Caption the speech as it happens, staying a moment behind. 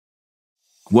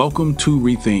Welcome to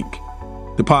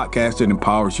Rethink, the podcast that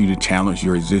empowers you to challenge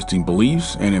your existing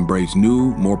beliefs and embrace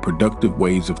new, more productive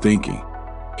ways of thinking.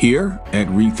 Here at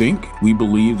Rethink, we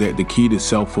believe that the key to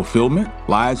self-fulfillment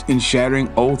lies in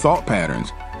shattering old thought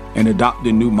patterns and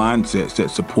adopting new mindsets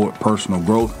that support personal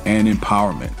growth and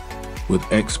empowerment. With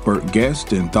expert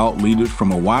guests and thought leaders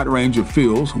from a wide range of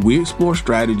fields, we explore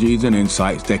strategies and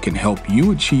insights that can help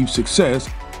you achieve success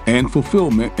and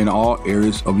fulfillment in all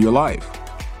areas of your life.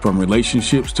 From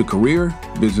relationships to career,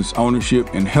 business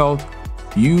ownership, and health,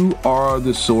 you are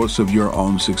the source of your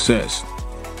own success.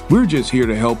 We're just here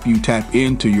to help you tap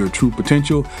into your true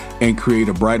potential and create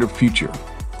a brighter future.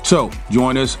 So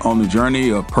join us on the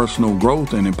journey of personal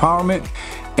growth and empowerment,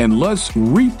 and let's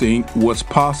rethink what's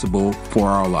possible for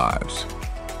our lives.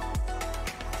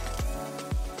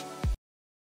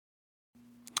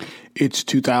 It's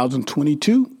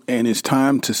 2022, and it's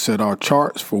time to set our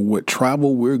charts for what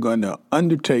travel we're going to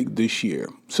undertake this year.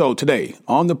 So today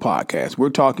on the podcast,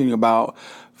 we're talking about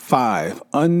 5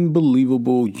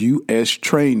 unbelievable U.S.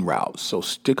 train routes. So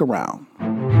stick around.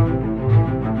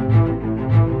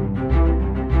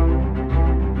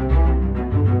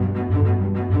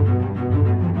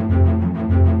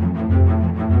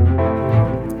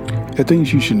 The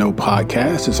Things You Should Know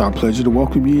podcast, it's our pleasure to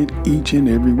welcome you each and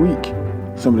every week.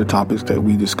 Some of the topics that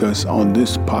we discuss on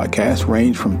this podcast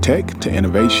range from tech to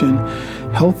innovation,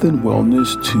 health and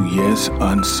wellness to, yes,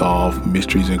 unsolved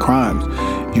mysteries and crimes.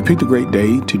 You picked a great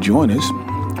day to join us.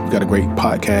 We've got a great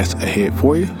podcast ahead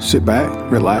for you. Sit back,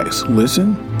 relax,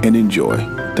 listen, and enjoy.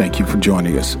 Thank you for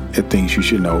joining us at Things You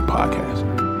Should Know podcast.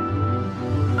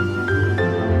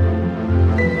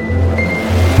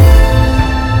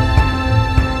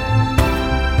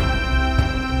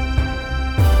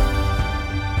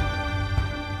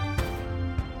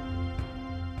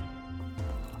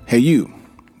 Hey, you.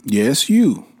 Yes,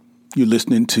 you. You're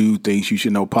listening to Things You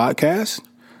Should Know podcast.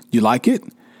 You like it?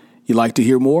 You like to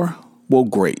hear more? Well,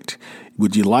 great.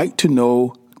 Would you like to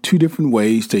know 2 different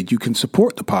ways that you can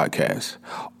support the podcast?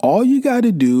 All you got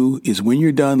to do is when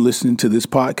you're done listening to this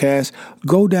podcast,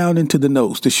 go down into the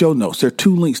notes, the show notes. There are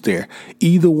 2 links there.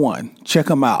 Either one. Check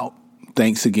them out.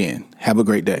 Thanks again. Have a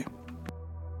great day.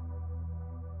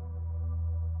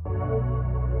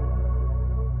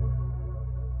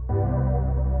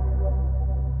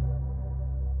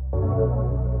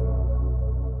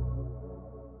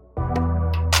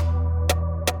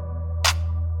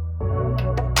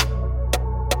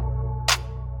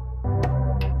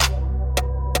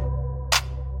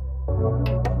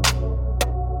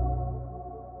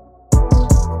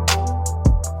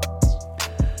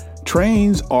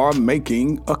 Trains are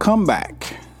making a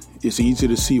comeback. It's easy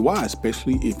to see why,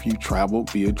 especially if you traveled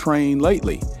via train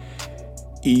lately.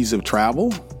 Ease of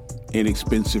travel,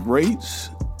 inexpensive rates,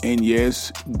 and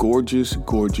yes, gorgeous,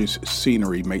 gorgeous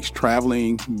scenery makes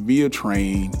traveling via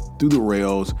train through the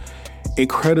rails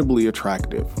incredibly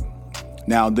attractive.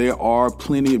 Now, there are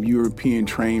plenty of European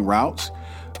train routes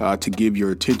to give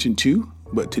your attention to,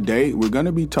 but today we're going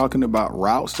to be talking about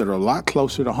routes that are a lot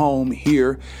closer to home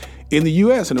here in the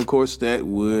U.S., and of course, that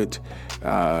would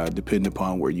depend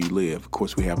upon where you live. Of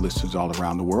course, we have listeners all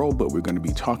around the world, but we're going to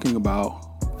be talking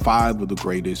about 5 of the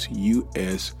greatest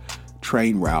U.S.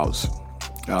 train routes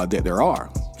that there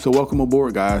are. So welcome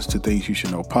aboard, guys, to Things You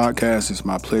Should Know podcast. It's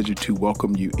my pleasure to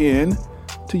welcome you in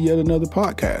to yet another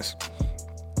podcast.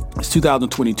 It's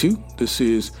 2022. This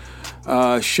is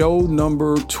show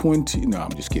number 20. No,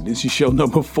 I'm just kidding. This is show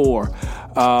number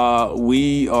 4.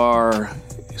 We are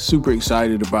super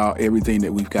excited about everything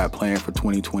that we've got planned for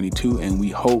 2022, and we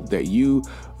hope that you,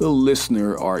 the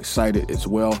listener, are excited as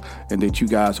well, and that you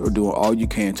guys are doing all you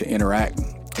can to interact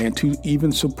and to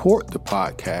even support the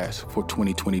podcast for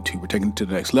 2022. We're taking it to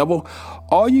the next level.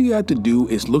 All you got to do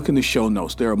is look in the show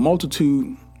notes. There are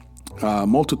multitudinous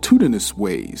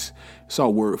ways. It's our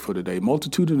word for today.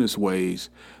 Multitudinous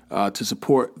ways to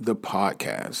support the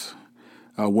podcast.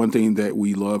 One thing that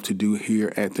we love to do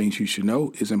here at Things You Should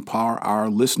Know is empower our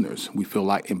listeners. We feel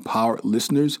like empowered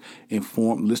listeners,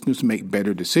 informed listeners make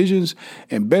better decisions,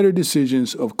 and better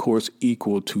decisions, of course,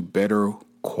 equal to better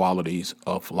qualities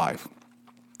of life.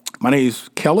 My name is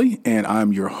Kelly, and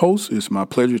I'm your host. It's my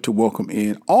pleasure to welcome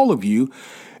in all of you,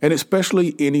 and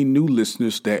especially any new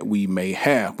listeners that we may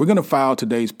have. We're going to file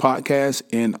today's podcast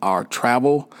in our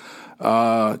travel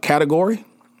category.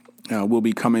 We'll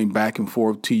be coming back and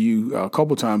forth to you a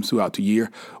couple times throughout the year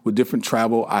with different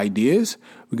travel ideas.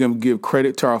 We're going to give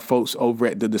credit to our folks over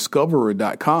at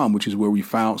thediscoverer.com, which is where we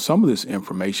found some of this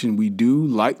information. We do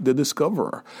like The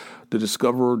Discoverer,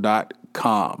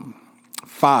 thediscoverer.com.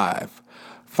 5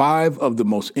 of the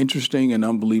most interesting and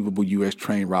unbelievable U.S.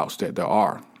 train routes that there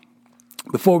are.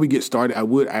 Before we get started, I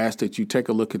would ask that you take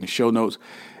a look in the show notes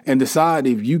and decide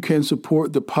if you can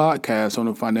support the podcast on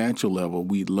a financial level.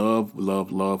 We'd love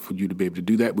for you to be able to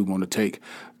do that. We want to take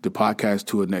the podcast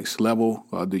to a next level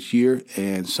this year,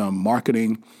 and some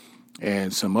marketing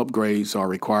and some upgrades are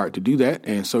required to do that.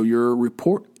 And so your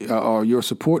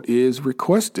support is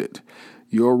requested.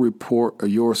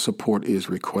 Your support is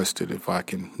requested, if I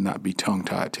can not be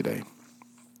tongue-tied today.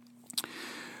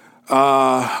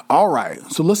 All right,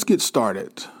 so let's get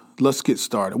started.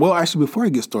 Well, actually, before I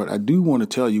get started, I do want to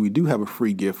tell you we do have a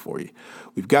free gift for you.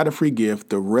 We've got a free gift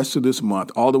the rest of this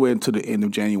month, all the way until the end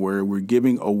of January. We're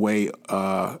giving away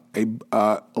a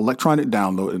electronic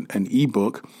download, an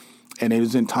ebook, and it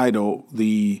is entitled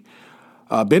The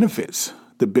Benefits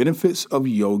of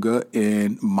Yoga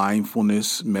and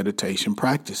Mindfulness Meditation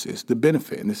Practices. The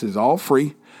benefit, and this is all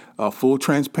free, full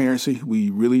transparency. We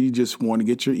really just want to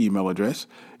get your email address.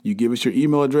 You give us your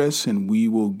email address, and we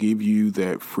will give you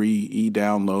that free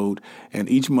e-download. And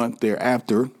each month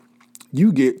thereafter,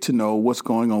 you get to know what's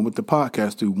going on with the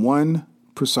podcast through one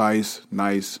precise,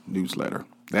 nice newsletter.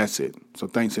 That's it. So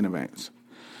thanks in advance.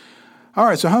 All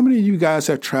right, so how many of you guys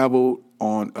have traveled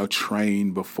on a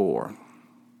train before?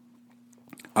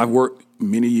 I've worked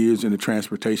many years in the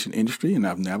transportation industry, and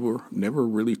I've never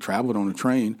really traveled on a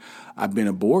train. I've been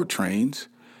aboard trains,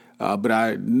 but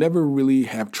I never really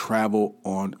have traveled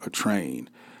on a train.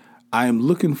 I am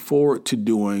looking forward to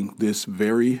doing this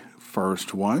very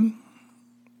first one.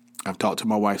 I've talked to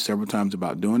my wife several times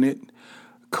about doing it.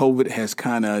 COVID has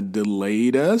kind of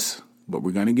delayed us, but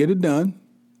we're going to get it done.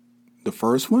 The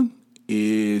first one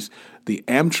is the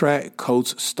Amtrak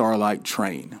Coast Starlight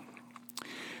Train.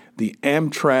 The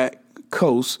Amtrak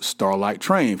Coast Starlight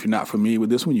Train. If you're not familiar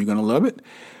with this one, you're going to love it.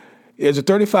 It's a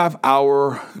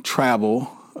 35-hour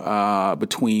travel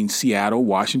between Seattle,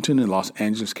 Washington, and Los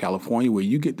Angeles, California, where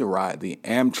you get to ride the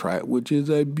Amtrak, which is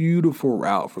a beautiful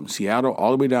route from Seattle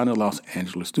all the way down to Los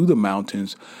Angeles through the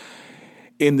mountains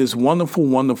in this wonderful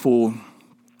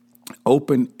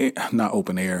not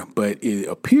open air, but it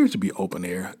appears to be open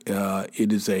air.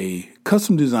 It is a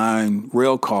custom designed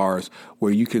rail cars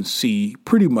where you can see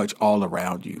pretty much all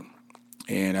around you.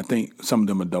 And I think some of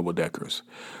them are double deckers.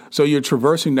 So you're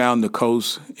traversing down the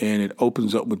coast, and it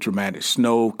opens up with dramatic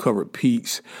snow-covered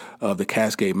peaks of the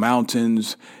Cascade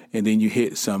Mountains. And then you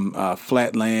hit some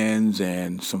flatlands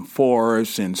and some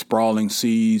forests and sprawling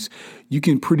seas. You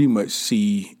can pretty much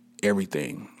see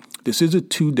everything. This is a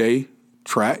 2-day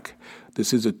track.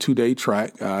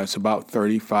 It's about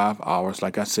 35 hours,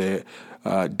 like I said,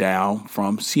 down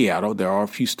from Seattle. There are a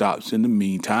few stops in the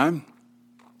meantime,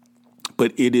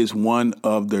 but it is one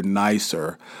of the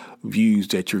nicer views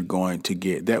that you're going to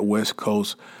get. That West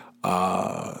Coast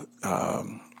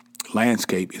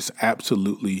landscape is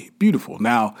absolutely beautiful.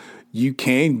 Now, you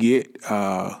can get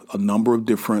a number of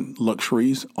different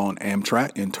luxuries on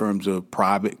Amtrak in terms of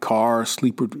private cars,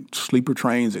 sleeper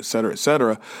trains, et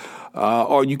cetera,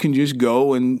 or you can just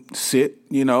go and sit,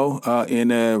 in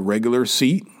a regular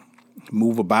seat,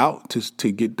 move about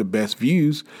to get the best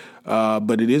views.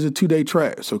 But it is a 2-day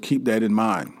trek, so keep that in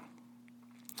mind.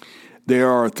 There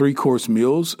are 3-course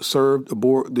meals served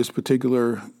aboard this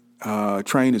particular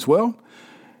train as well,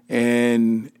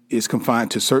 and it's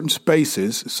confined to certain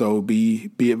spaces, so be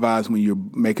advised when you're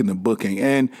making the booking.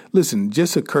 And listen,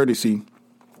 just a courtesy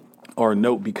or a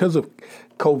note, because of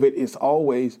COVID, it's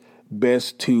always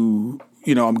best to,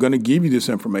 I'm going to give you this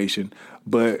information,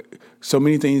 but so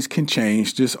many things can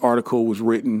change. This article was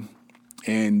written,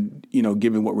 and,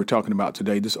 given what we're talking about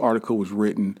today, this article was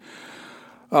written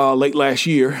late last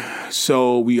year.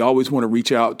 So we always want to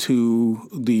reach out to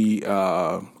the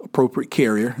appropriate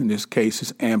carrier. In this case,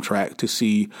 it's Amtrak, to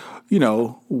see,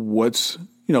 what's,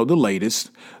 the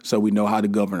latest, so we know how to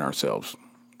govern ourselves.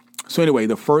 So anyway,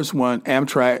 the first one,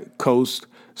 Amtrak Coast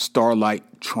Starlight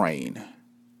Train.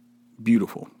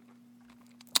 Beautiful.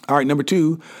 All right, number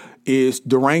 2 is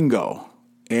Durango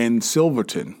and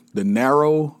Silverton, the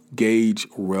Narrow Gauge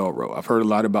Railroad. I've heard a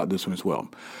lot about this one as well.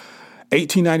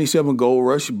 1897 gold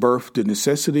rush birthed the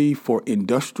necessity for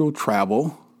industrial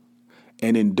travel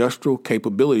and industrial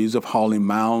capabilities of hauling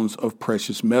mounds of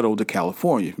precious metal to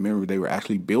California. Remember, they were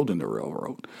actually building the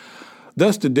railroad.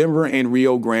 Thus, the Denver and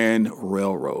Rio Grande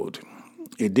Railroad.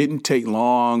 It didn't take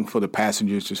long for the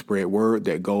passengers to spread word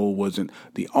that gold wasn't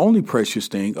the only precious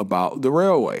thing about the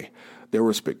railway. There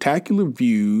were spectacular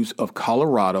views of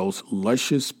Colorado's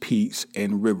luscious peaks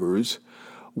and rivers,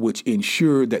 which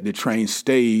ensured that the train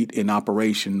stayed in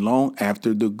operation long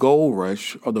after the gold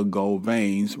rush or the gold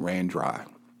veins ran dry.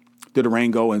 The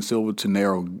Durango and Silverton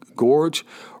Narrow Gorge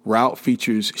route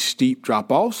features steep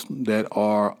drop-offs that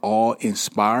are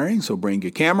awe-inspiring, so bring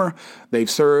your camera. They've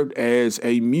served as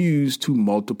a muse to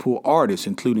multiple artists,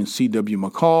 including C.W.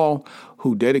 McCall,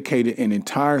 who dedicated an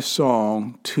entire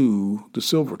song to the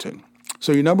Silverton.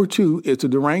 So your number 2 is the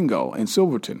Durango and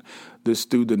Silverton. This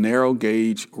through the narrow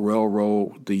gauge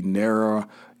railroad, the Narrow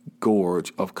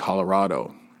Gorge of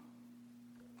Colorado.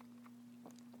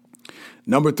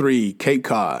 Number 3, Cape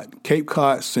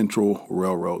Cod Central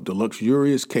Railroad. The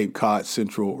luxurious Cape Cod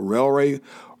Central Railway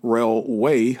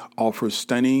offers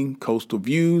stunning coastal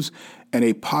views and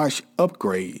a posh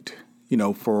upgrade,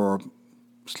 for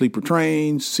sleeper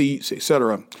trains, seats,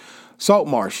 etc. Salt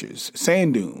marshes,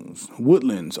 sand dunes,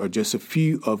 woodlands are just a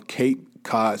few of Cape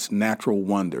Cod's natural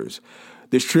wonders.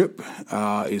 This trip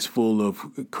is full of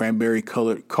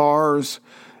cranberry-colored cars,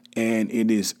 and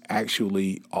it is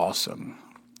actually awesome.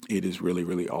 It is really,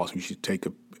 really awesome. You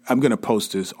should I'm going to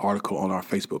post this article on our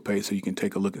Facebook page so you can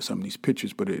take a look at some of these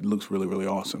pictures, but it looks really, really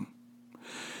awesome.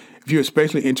 If you're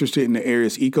especially interested in the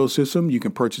area's ecosystem, you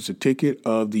can purchase a ticket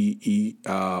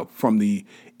from the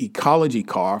Ecology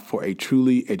Car for a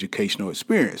truly educational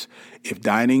experience. If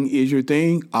dining is your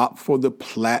thing, opt for the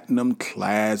Platinum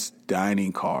Class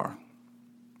Dining Car.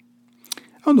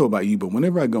 I don't know about you, but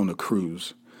whenever I go on a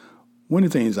cruise, one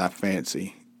of the things I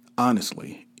fancy,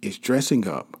 honestly, is dressing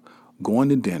up, going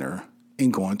to dinner,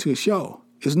 and going to a show.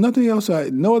 There's nothing else,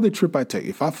 no other trip I take.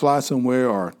 If I fly somewhere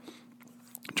or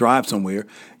drive somewhere,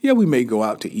 we may go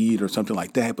out to eat or something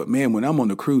like that. But man, when I'm on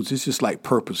the cruise, it's just like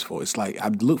purposeful. It's like I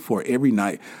look for every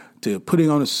night to putting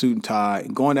on a suit and tie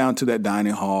and going down to that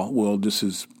dining hall. Well, this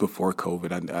is before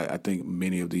COVID. I think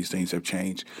many of these things have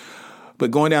changed.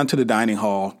 But going down to the dining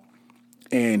hall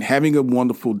and having a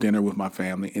wonderful dinner with my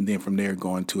family, and then from there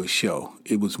going to a show.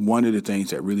 It was one of the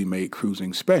things that really made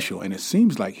cruising special. And it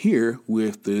seems like here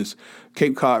with this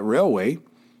Cape Cod Railway,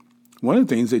 one of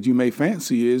the things that you may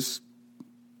fancy is,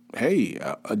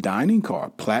 a dining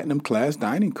car, Platinum Class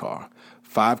Dining Car.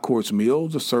 5-course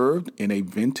meals are served in a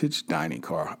vintage dining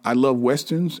car. I love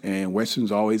Westerns, and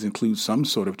Westerns always include some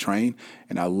sort of train,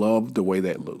 and I love the way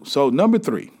that looks. So number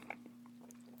 3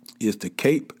 is the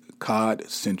Cape Cod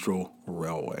Central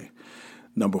Railway.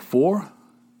 Number 4,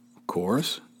 of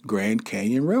course, Grand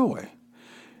Canyon Railway.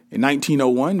 In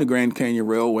 1901, the Grand Canyon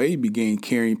Railway began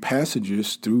carrying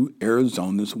passengers through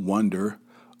Arizona's wonder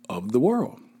of the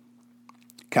world.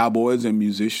 Cowboys and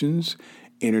musicians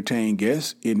entertain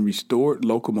guests in restored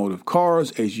locomotive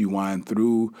cars as you wind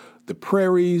through the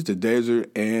prairies, the desert,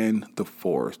 and the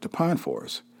forest, the pine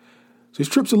forest. So this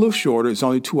trip's a little shorter. It's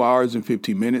only 2 hours and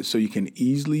 15 minutes, so you can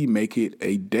easily make it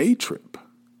a day trip.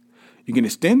 You can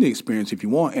extend the experience if you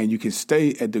want, and you can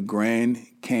stay at the Grand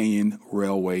Canyon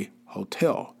Railway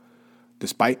Hotel.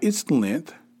 Despite its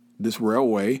length, this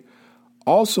railway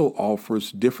also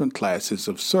offers different classes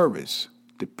of service,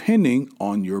 depending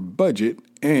on your budget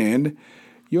and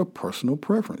your personal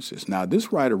preferences. Now,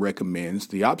 this writer recommends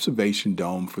the observation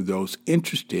dome for those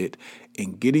interested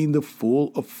in getting the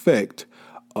full effect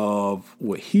of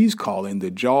what he's calling the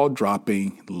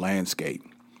jaw-dropping landscape.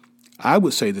 I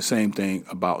would say the same thing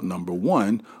about number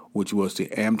 1, which was the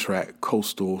Amtrak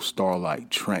Coastal Starlight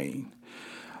Train.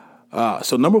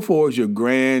 So number 4 is your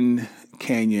Grand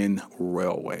Canyon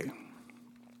Railway.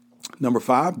 Number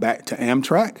 5, back to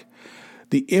Amtrak,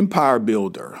 the Empire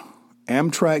Builder,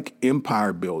 Amtrak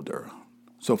Empire Builder.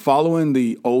 So following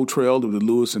the old trail of the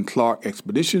Lewis and Clark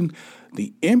expedition,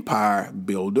 the Empire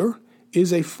Builder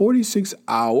is a 46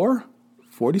 are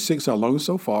long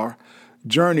so far,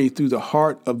 journey through the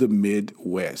heart of the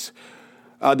Midwest.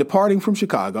 Departing from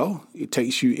Chicago, it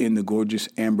takes you in the gorgeous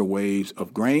amber waves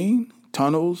of grain,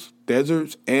 tunnels,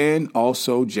 deserts, and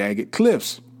also jagged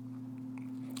cliffs.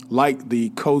 Like the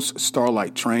Coast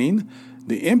Starlight Train,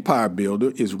 the Empire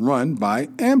Builder is run by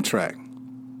Amtrak,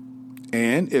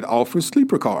 and it offers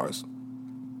sleeper cars,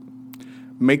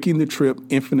 making the trip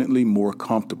infinitely more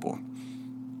comfortable.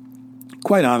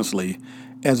 Quite honestly,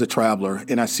 as a traveler,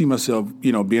 and I see myself,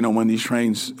 being on one of these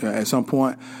trains at some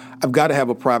point, I've got to have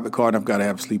a private car and I've got to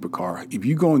have a sleeper car. If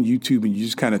you go on YouTube and you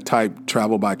just kind of type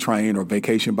travel by train or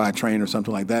vacation by train or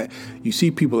something like that, you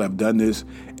see people have done this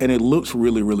and it looks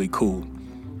really, really cool.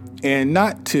 And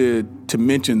not to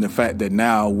mention the fact that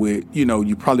now with,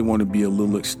 you probably want to be a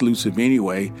little exclusive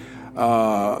anyway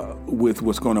with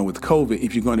what's going on with COVID.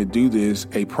 If you're going to do this,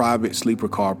 a private sleeper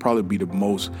car probably be the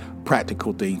most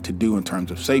practical thing to do in terms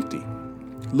of safety.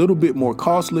 A little bit more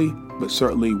costly, but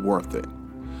certainly worth it.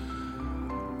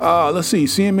 Let's see.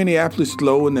 Seeing Minneapolis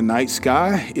glow in the night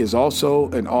sky is also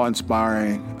an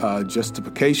awe-inspiring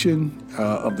justification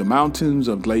of the mountains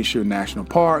of Glacier National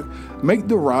Park. Make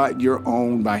the ride your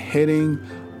own by heading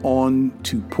on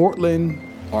to Portland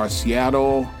or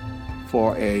Seattle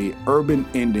for a urban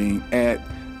ending at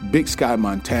Big Sky,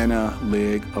 Montana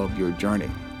leg of your journey.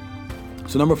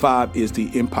 So number 5 is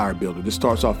the Empire Builder. This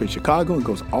starts off in Chicago and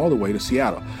goes all the way to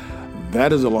Seattle.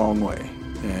 That is a long way.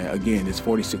 Again, it's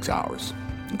 46 hours.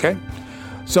 Okay,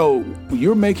 so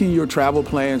you're making your travel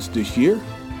plans this year.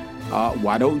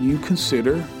 Why don't you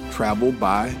consider travel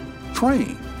by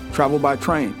train? Travel by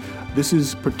train. This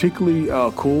is particularly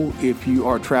cool if you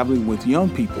are traveling with young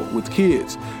people, with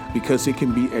kids, because it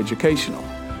can be educational.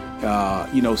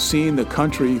 Seeing the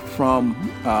country from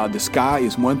the sky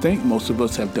is one thing. Most of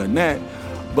us have done that.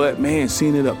 But man,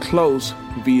 seeing it up close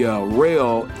via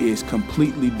rail is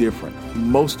completely different.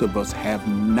 Most of us have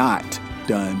not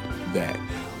done that,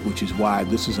 which is why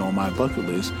this is on my bucket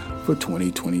list for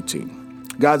 2022.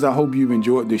 Guys, I hope you've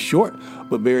enjoyed this short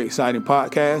but very exciting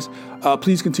podcast.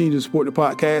 Please continue to support the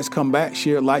podcast. Come back,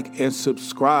 share, like, and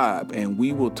subscribe, and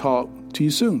we will talk to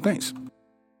you soon. Thanks.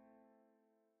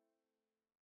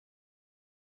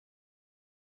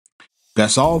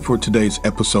 That's all for today's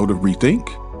episode of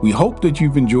Rethink. We hope that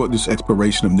you've enjoyed this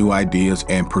exploration of new ideas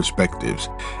and perspectives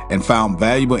and found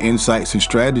valuable insights and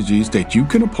strategies that you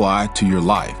can apply to your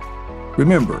life.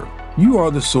 Remember, you are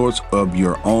the source of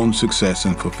your own success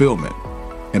and fulfillment.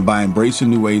 And by embracing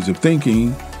new ways of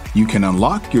thinking, you can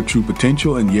unlock your true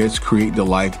potential and yes, create the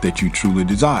life that you truly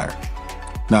desire.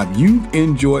 Now, if you've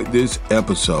enjoyed this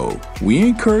episode, we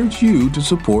encourage you to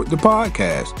support the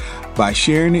podcast by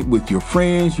sharing it with your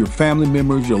friends, your family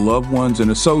members, your loved ones,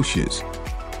 and associates,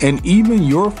 and even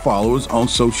your followers on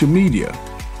social media.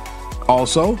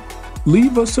 Also,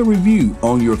 leave us a review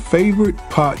on your favorite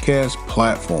podcast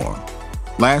platform.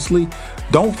 Lastly,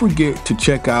 don't forget to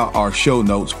check out our show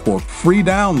notes for free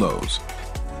downloads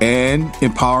and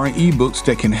empowering ebooks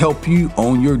that can help you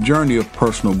on your journey of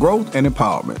personal growth and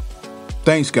empowerment.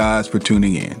 Thanks, guys, for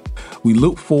tuning in. We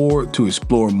look forward to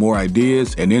exploring more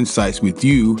ideas and insights with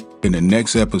you in the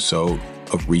next episode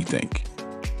of Rethink.